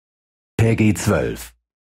PEGI 12.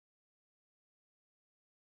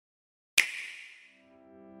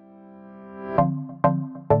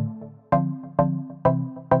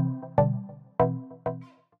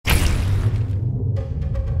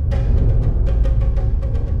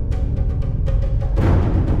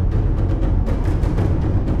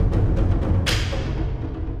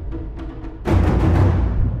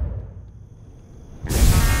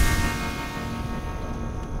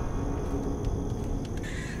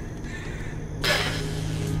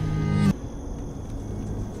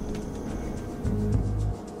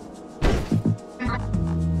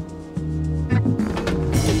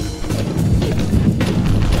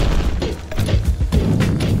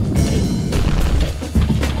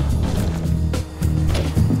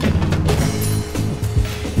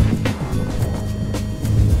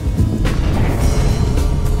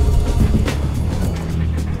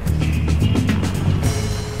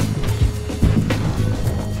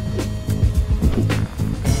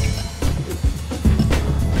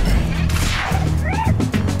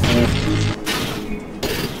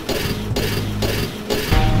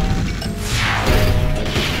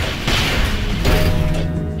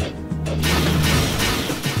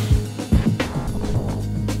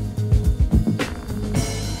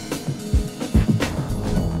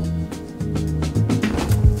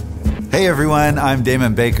 Hey everyone, I'm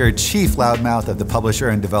Damon Baker, Chief Loudmouth of the Publisher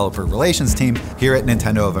and Developer Relations team here at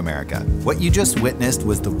Nintendo of America. What you just witnessed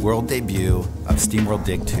was the world debut of SteamWorld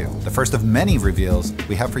Dig 2, the first of many reveals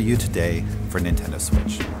we have for you today for Nintendo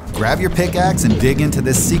Switch. Grab your pickaxe and dig into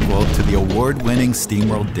this sequel to the award-winning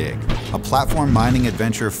SteamWorld Dig, a platform mining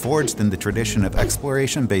adventure forged in the tradition of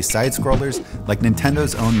exploration-based side-scrollers like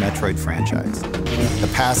Nintendo's own Metroid franchise.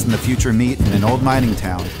 The past and the future meet in an old mining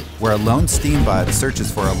town where a lone Steambot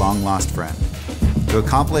searches for a long-lost friend. To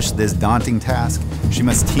accomplish this daunting task, she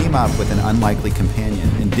must team up with an unlikely companion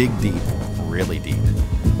and dig deep, really deep.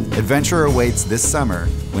 Adventure awaits this summer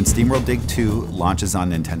when SteamWorld Dig 2 launches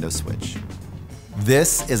on Nintendo Switch.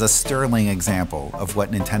 This is a sterling example of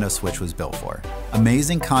what Nintendo Switch was built for.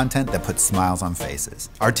 Amazing content that puts smiles on faces.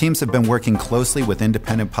 Our teams have been working closely with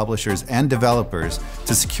independent publishers and developers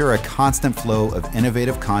to secure a constant flow of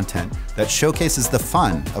innovative content that showcases the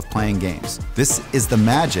fun of playing games. This is the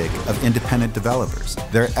magic of independent developers.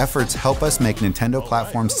 Their efforts help us make Nintendo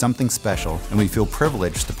platforms something special, and we feel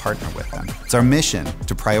privileged to partner with them. It's our mission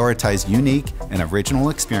to prioritize unique and original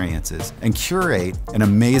experiences and curate an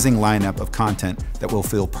amazing lineup of content that will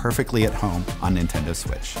feel perfectly at home on Nintendo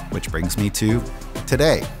Switch. Which brings me to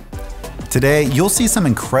today. Today, you'll see some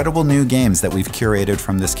incredible new games that we've curated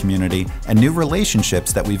from this community and new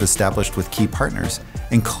relationships that we've established with key partners,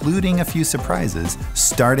 including a few surprises,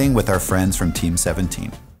 starting with our friends from Team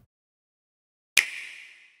 17.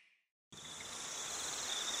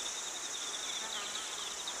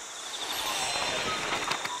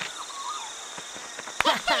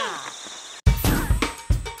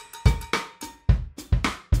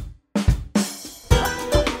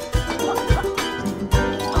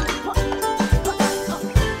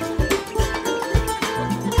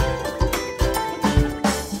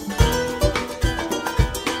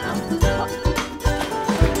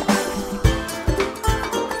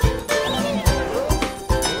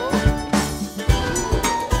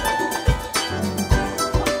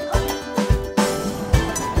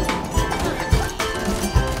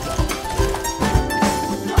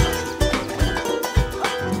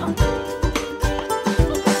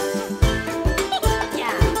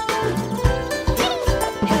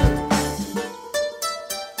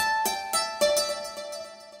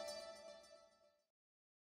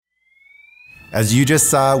 As you just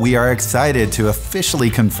saw, we are excited to officially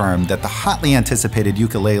confirm that the hotly anticipated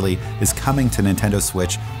ukulele is coming to Nintendo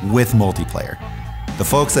Switch with multiplayer. The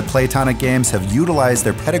folks at Playtonic Games have utilized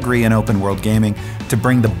their pedigree in open world gaming to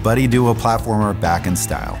bring the buddy duo platformer back in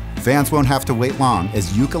style. Fans won't have to wait long,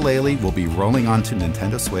 as ukulele will be rolling onto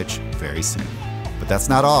Nintendo Switch very soon. But that's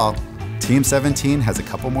not all. Team 17 has a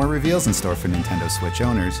couple more reveals in store for Nintendo Switch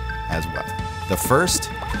owners as well. The first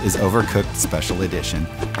is Overcooked Special Edition,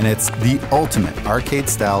 and it's the ultimate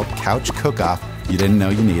arcade-style couch cook-off you didn't know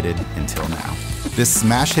you needed until now. This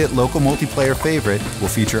smash hit local multiplayer favorite will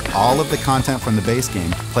feature all of the content from the base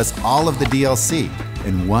game, plus all of the DLC,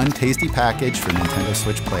 in one tasty package for Nintendo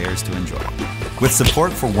Switch players to enjoy. With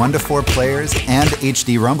support for 1 to 4 players and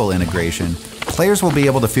HD Rumble integration, players will be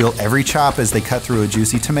able to feel every chop as they cut through a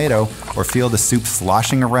juicy tomato, or feel the soup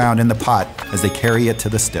sloshing around in the pot as they carry it to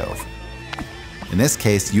the stove. In this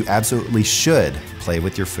case, you absolutely should play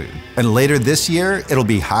with your food. And later this year, it'll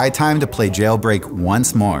be high time to play Jailbreak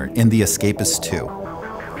once more in The Escapist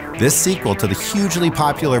 2. This sequel to the hugely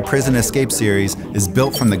popular Prison Escape series is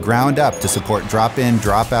built from the ground up to support drop-in,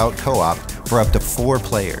 drop-out co-op for up to 4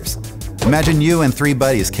 players. Imagine you and 3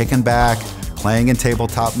 buddies kicking back, playing in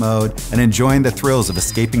tabletop mode, and enjoying the thrills of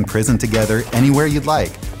escaping prison together anywhere you'd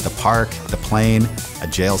like. The park, the plane, a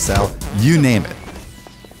jail cell, you name it.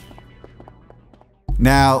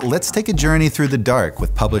 Now, let's take a journey through the dark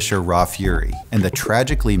with publisher Raw Fury and the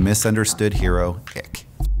tragically misunderstood hero, Euch.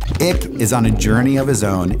 Euch is on a journey of his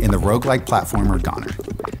own in the roguelike platformer Goner.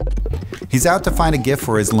 He's out to find a gift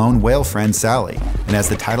for his lone whale friend Sally, and as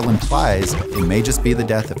the title implies, it may just be the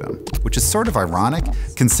death of him, which is sort of ironic,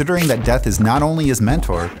 considering that death is not only his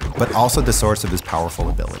mentor, but also the source of his powerful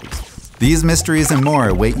abilities. These mysteries and more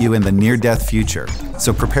await you in the near-death future,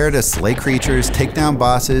 so prepare to slay creatures, take down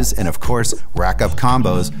bosses, and of course, rack up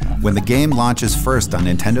combos when the game launches first on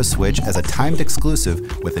Nintendo Switch as a timed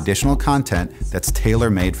exclusive with additional content that's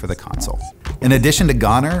tailor-made for the console. In addition to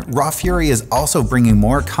Goner, Raw Fury is also bringing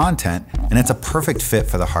more content, and it's a perfect fit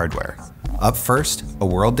for the hardware. Up first, a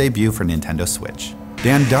world debut for Nintendo Switch.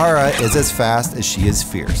 Dandara is as fast as she is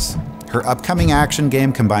fierce. Her upcoming action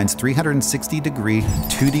game combines 360-degree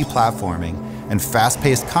 2D platforming and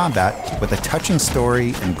fast-paced combat with a touching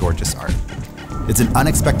story and gorgeous art. It's an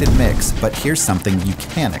unexpected mix, but here's something you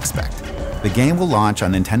can expect. The game will launch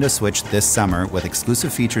on Nintendo Switch this summer with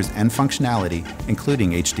exclusive features and functionality,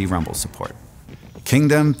 including HD Rumble support.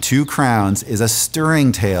 Kingdom Two Crowns is a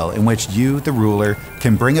stirring tale in which you, the ruler,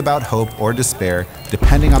 can bring about hope or despair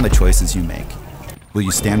depending on the choices you make. Will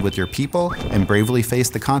you stand with your people and bravely face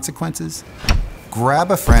the consequences? Grab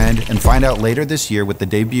a friend and find out later this year with the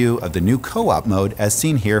debut of the new co-op mode as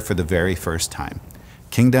seen here for the very first time.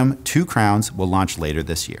 Kingdom Two Crowns will launch later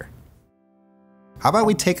this year. How about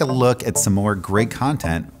we take a look at some more great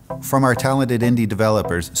content from our talented indie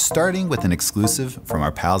developers, starting with an exclusive from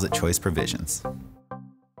our pals at Choice Provisions.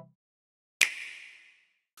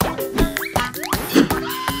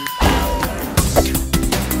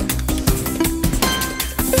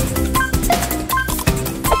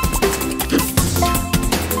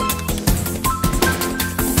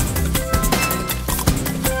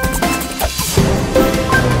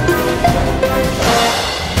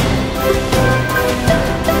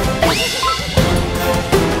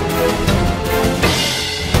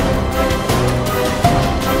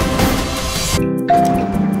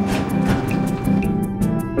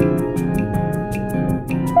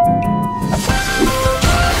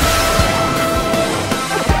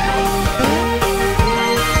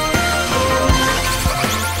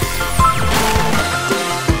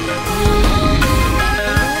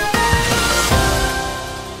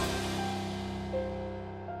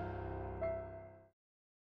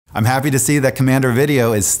 I'm happy to see that Commander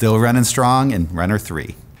Video is still running strong in Runner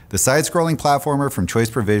 3. The side-scrolling platformer from Choice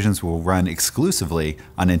Provisions will run exclusively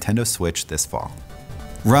on Nintendo Switch this fall.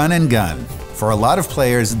 Run and gun. For a lot of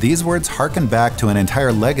players, these words harken back to an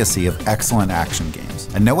entire legacy of excellent action games.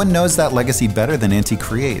 And no one knows that legacy better than Inti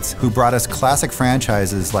Creates, who brought us classic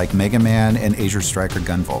franchises like Mega Man and Asia Striker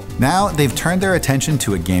Gunvolt. Now they've turned their attention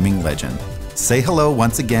to a gaming legend. Say hello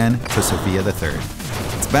once again to Sophia III.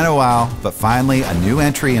 It's been a while, but finally a new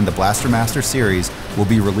entry in the Blaster Master series will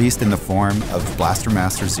be released in the form of Blaster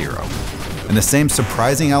Master Zero. And the same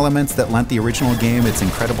surprising elements that lent the original game its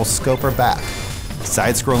incredible scope are back.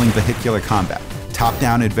 Side-scrolling vehicular combat,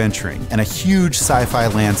 top-down adventuring, and a huge sci-fi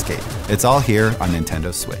landscape. It's all here on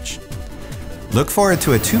Nintendo Switch. Look forward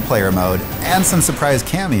to a 2-player mode and some surprise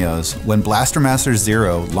cameos when Blaster Master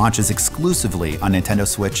Zero launches exclusively on Nintendo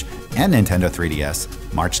Switch and Nintendo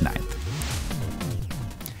 3DS March 9th.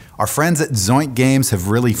 Our friends at Zoink Games have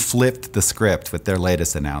really flipped the script with their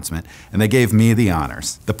latest announcement, and they gave me the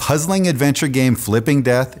honors. The puzzling adventure game Flipping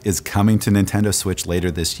Death is coming to Nintendo Switch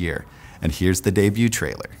later this year, and here's the debut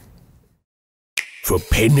trailer. For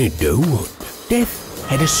penny dough, death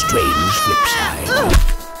had a strange flip side.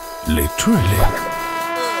 Literally.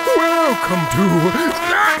 Welcome to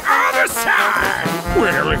the other side!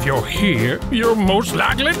 Well, if you're here, you're most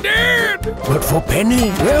likely dead! But for Penny,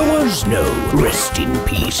 there was no rest in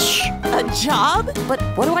peace. A job? But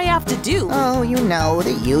what do I have to do? Oh, you know,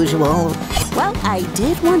 the usual. Well, I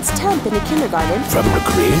did once temp in a kindergarten. From the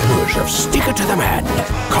creators of Sticker to the Man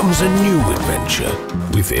comes a new adventure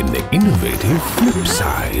with an innovative flip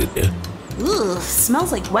side. Ugh,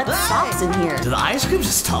 smells like wet socks in here. Did the ice cream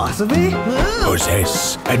just talk to me?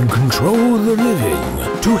 Possess and control the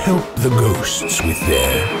living to help the ghosts with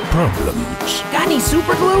their problems. Got any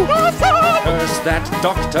super glue? Where's that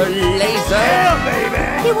Dr. Laser?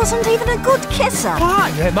 Yeah, baby! He wasn't even a good kisser. Why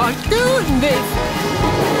am I doing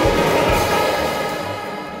this?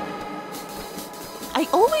 I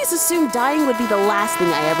always always assumed dying would be the last thing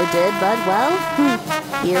I ever did, but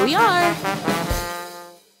well, here we are.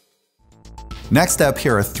 Next up,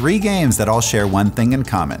 here are 3 games that all share one thing in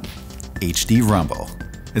common: HD Rumble.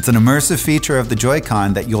 It's an immersive feature of the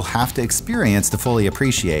Joy-Con that you'll have to experience to fully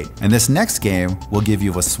appreciate, and this next game will give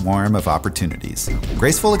you a swarm of opportunities.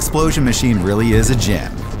 Graceful Explosion Machine really is a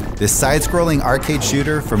gem. This side-scrolling arcade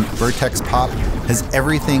shooter from Vertex Pop has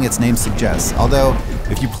everything its name suggests, although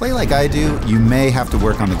if you play like I do, you may have to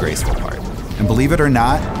work on the graceful part. And believe it or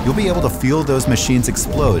not, you'll be able to feel those machines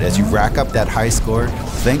explode as you rack up that high score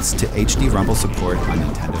thanks to HD Rumble support on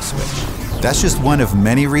Nintendo Switch. That's just one of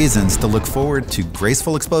many reasons to look forward to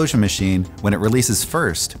Graceful Explosion Machine when it releases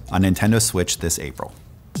first on Nintendo Switch this April.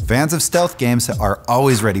 Fans of stealth games are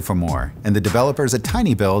always ready for more, and the developers at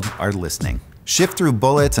TinyBuild are listening. Shift through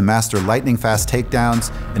bullets and master lightning-fast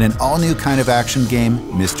takedowns in an all-new kind of action game,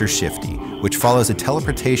 Mr. Shifty, which follows a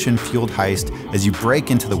teleportation-fueled heist as you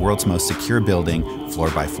break into the world's most secure building,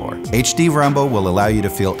 floor by floor. HD Rumble will allow you to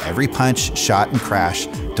feel every punch, shot, and crash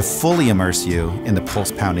to fully immerse you in the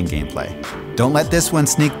pulse-pounding gameplay. Don't let this one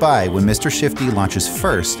sneak by when Mr. Shifty launches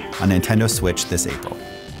first on Nintendo Switch this April.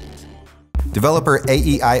 Developer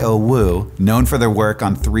AEIOWOO, known for their work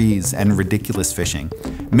on Threes and Ridiculous Fishing,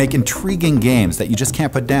 make intriguing games that you just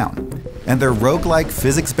can't put down. And their roguelike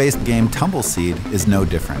physics-based game Tumbleseed is no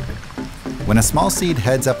different. When a small seed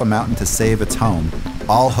heads up a mountain to save its home,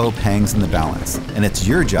 all hope hangs in the balance, and it's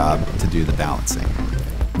your job to do the balancing.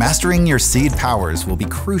 Mastering your seed powers will be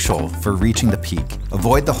crucial for reaching the peak.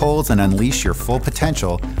 Avoid the holes and unleash your full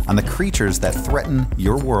potential on the creatures that threaten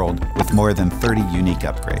your world with more than 30 unique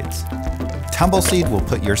upgrades. Tumbleseed will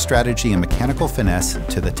put your strategy and mechanical finesse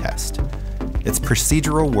to the test. Its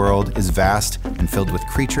procedural world is vast and filled with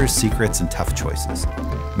creatures, secrets, and tough choices.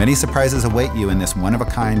 Many surprises await you in this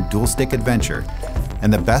one-of-a-kind dual-stick adventure,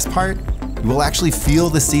 and the best part? You will actually feel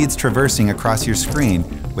the seeds traversing across your screen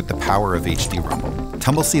with the power of HD Rumble.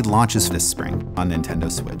 Tumbleseed launches this spring on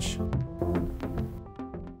Nintendo Switch.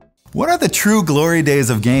 What are the true glory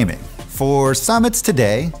days of gaming? For some it's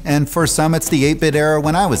today, and for some it's the 8-bit era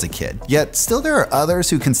when I was a kid. Yet still there are others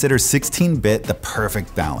who consider 16-bit the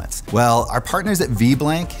perfect balance. Well, our partners at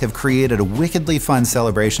VBlank have created a wickedly fun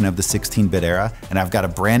celebration of the 16-bit era, and I've got a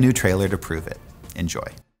brand new trailer to prove it. Enjoy.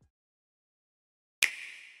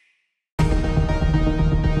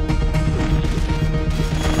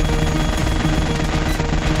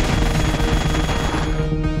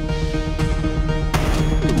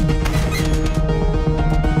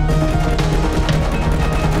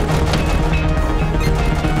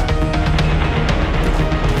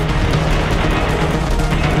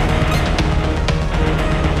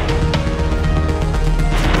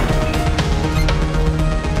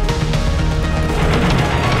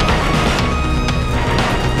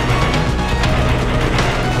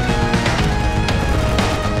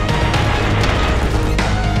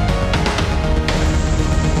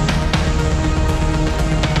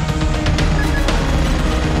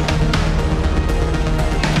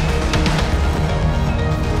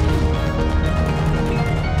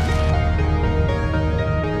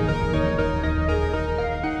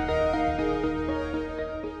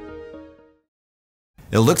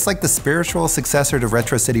 It looks like the spiritual successor to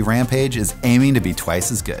Retro City Rampage is aiming to be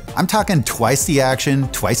twice as good. I'm talking twice the action,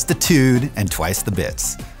 twice the tude, and twice the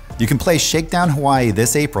bits. You can play Shakedown Hawaii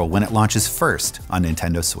this April when it launches first on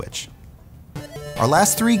Nintendo Switch. Our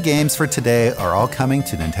last 3 games for today are all coming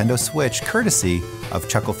to Nintendo Switch courtesy of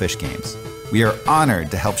Chucklefish Games. We are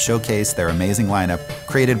honored to help showcase their amazing lineup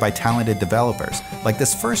created by talented developers, like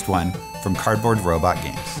this first one from Cardboard Robot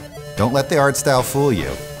Games. Don't let the art style fool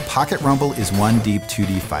you. Pocket Rumble is one deep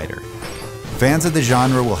 2D fighter. Fans of the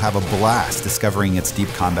genre will have a blast discovering its deep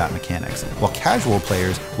combat mechanics, while casual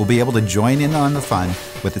players will be able to join in on the fun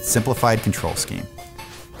with its simplified control scheme.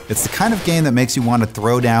 It's the kind of game that makes you want to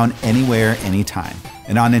throw down anywhere, anytime.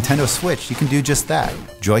 And on Nintendo Switch, you can do just that,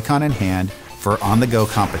 Joy-Con in hand for on-the-go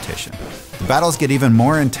competition. The battles get even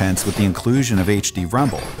more intense with the inclusion of HD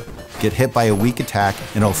Rumble. Get hit by a weak attack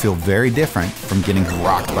and it'll feel very different from getting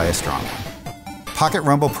rocked by a strong one. Pocket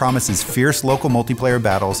Rumble promises fierce local multiplayer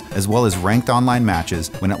battles as well as ranked online matches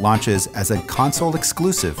when it launches as a console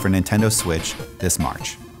exclusive for Nintendo Switch this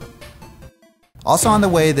March. Also on the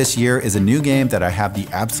way this year is a new game that I have the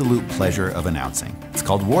absolute pleasure of announcing. It's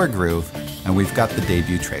called Wargroove, and we've got the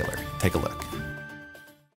debut trailer. Take a look.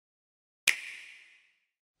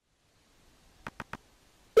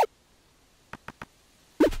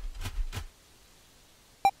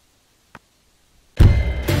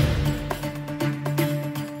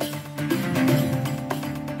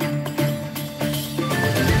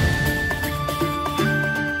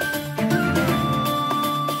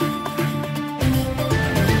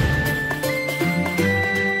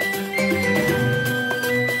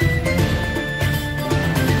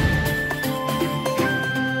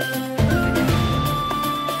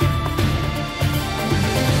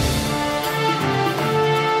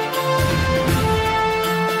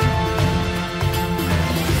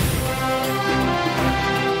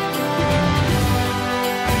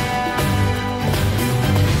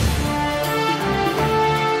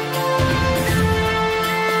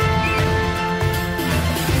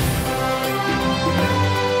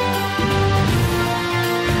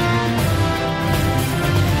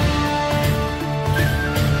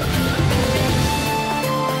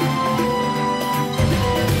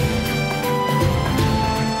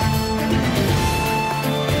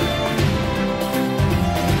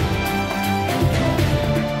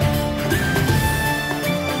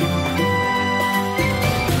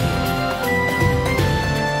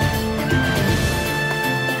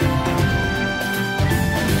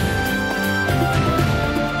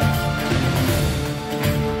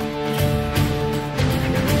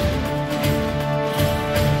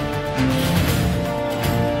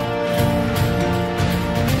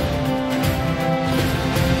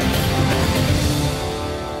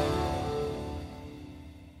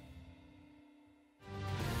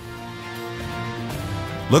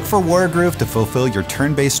 Look for Wargroove to fulfill your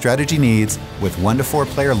turn-based strategy needs with 1 to 4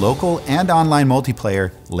 player local and online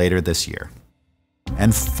multiplayer later this year.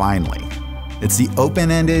 And finally, it's the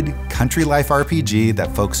open-ended country life RPG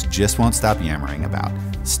that folks just won't stop yammering about,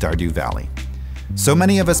 Stardew Valley. So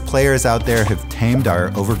many of us players out there have tamed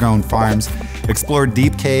our overgrown farms, explored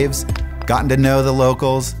deep caves, gotten to know the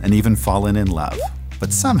locals, and even fallen in love.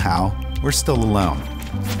 But somehow, we're still alone.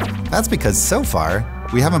 That's because so far,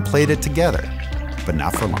 we haven't played it together, but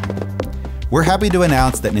not for long. We're happy to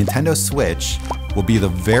announce that Nintendo Switch will be the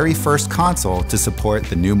very first console to support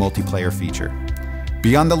the new multiplayer feature.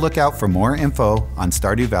 Be on the lookout for more info on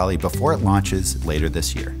Stardew Valley before it launches later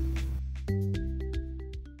this year.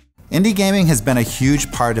 Indie gaming has been a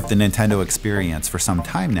huge part of the Nintendo experience for some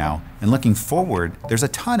time now, and looking forward, there's a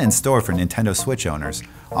ton in store for Nintendo Switch owners,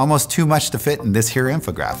 almost too much to fit in this here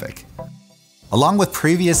infographic. Along with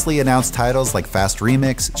previously announced titles like Fast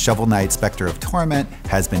Remix, Shovel Knight Spectre of Torment,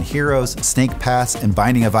 Has Been Heroes, Snake Pass, and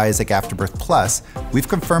Binding of Isaac Afterbirth Plus, we've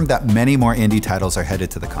confirmed that many more indie titles are headed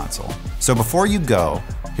to the console. So before you go,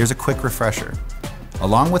 here's a quick refresher.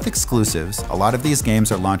 Along with exclusives, a lot of these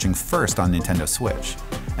games are launching first on Nintendo Switch,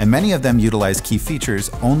 and many of them utilize key features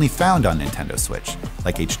only found on Nintendo Switch,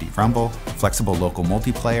 like HD Rumble, flexible local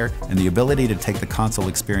multiplayer, and the ability to take the console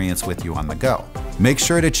experience with you on the go. Make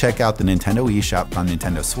sure to check out the Nintendo eShop on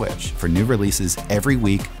Nintendo Switch for new releases every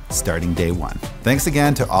week starting day 1. Thanks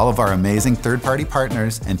again to all of our amazing third-party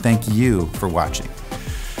partners, and thank you for watching.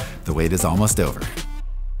 The wait is almost over.